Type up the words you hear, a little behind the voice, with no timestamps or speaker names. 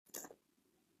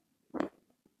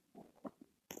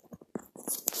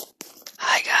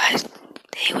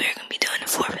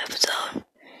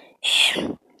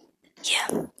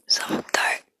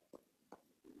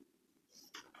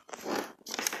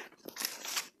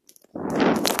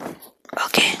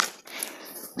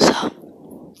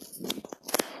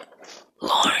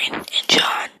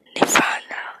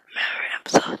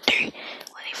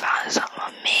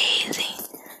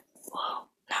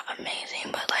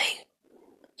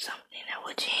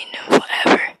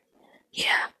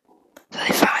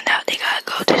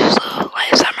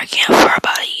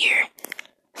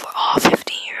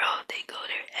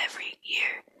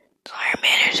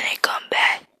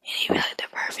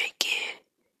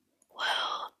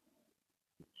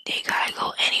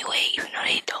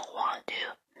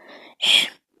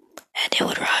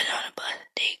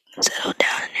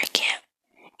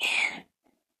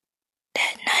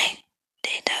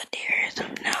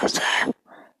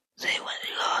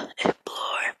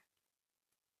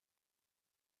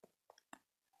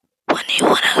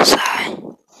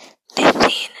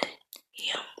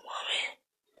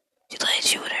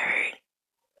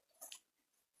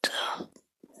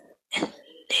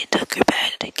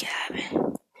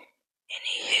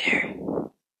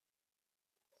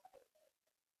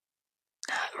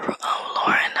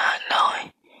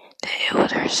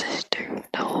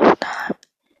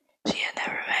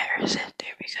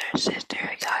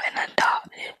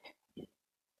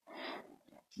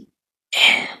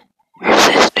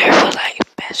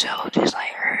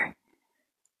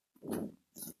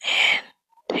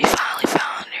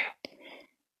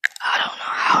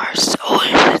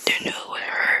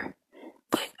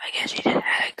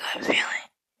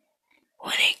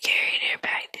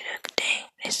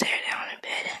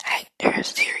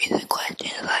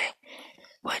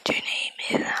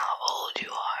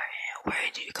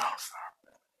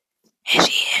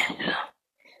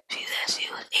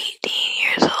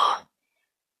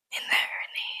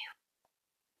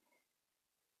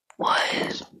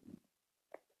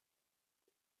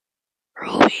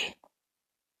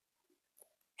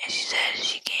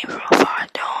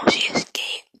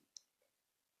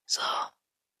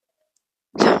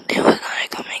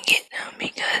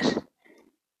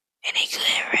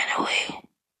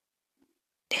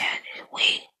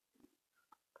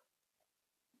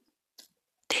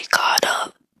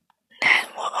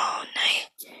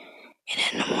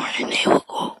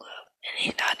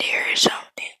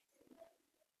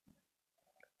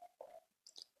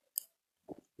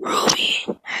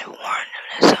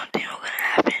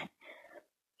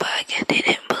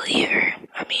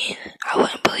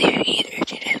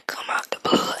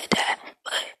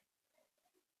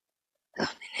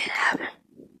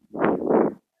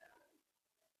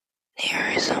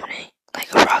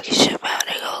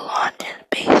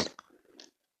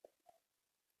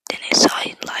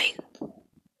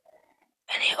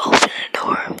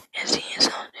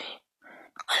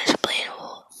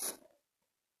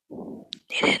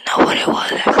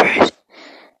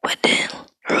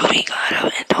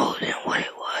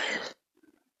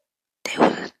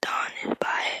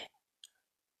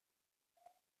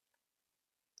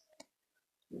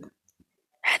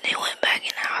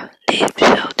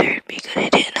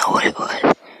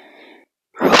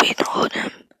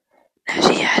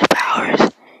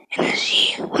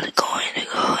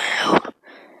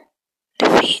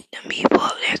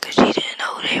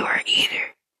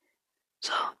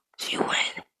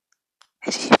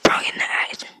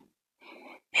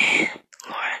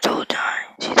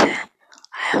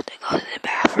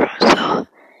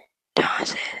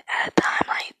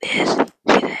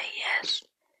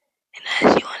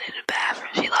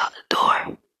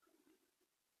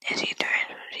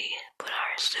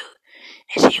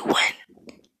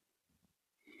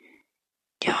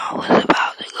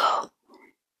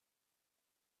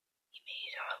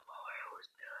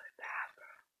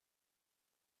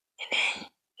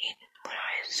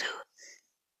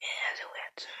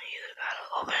he was about to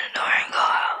open the door and go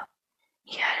out.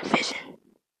 He had a vision.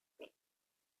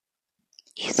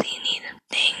 He seen these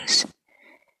things.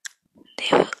 They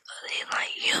like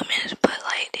humans, but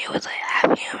like they was like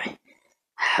half human,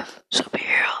 half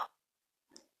superhero.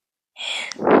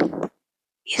 And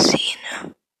he seen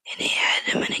them, and they had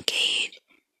them in a cage.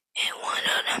 And one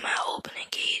of them had opened the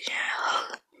cage and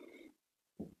hugged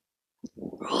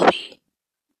Ruby,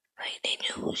 like they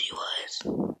knew who she was.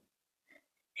 And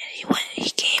he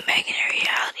came back in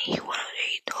reality. He went over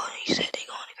there, he said they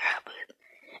going to grab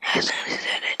her. As soon as he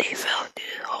said that, they fell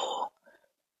through the hole.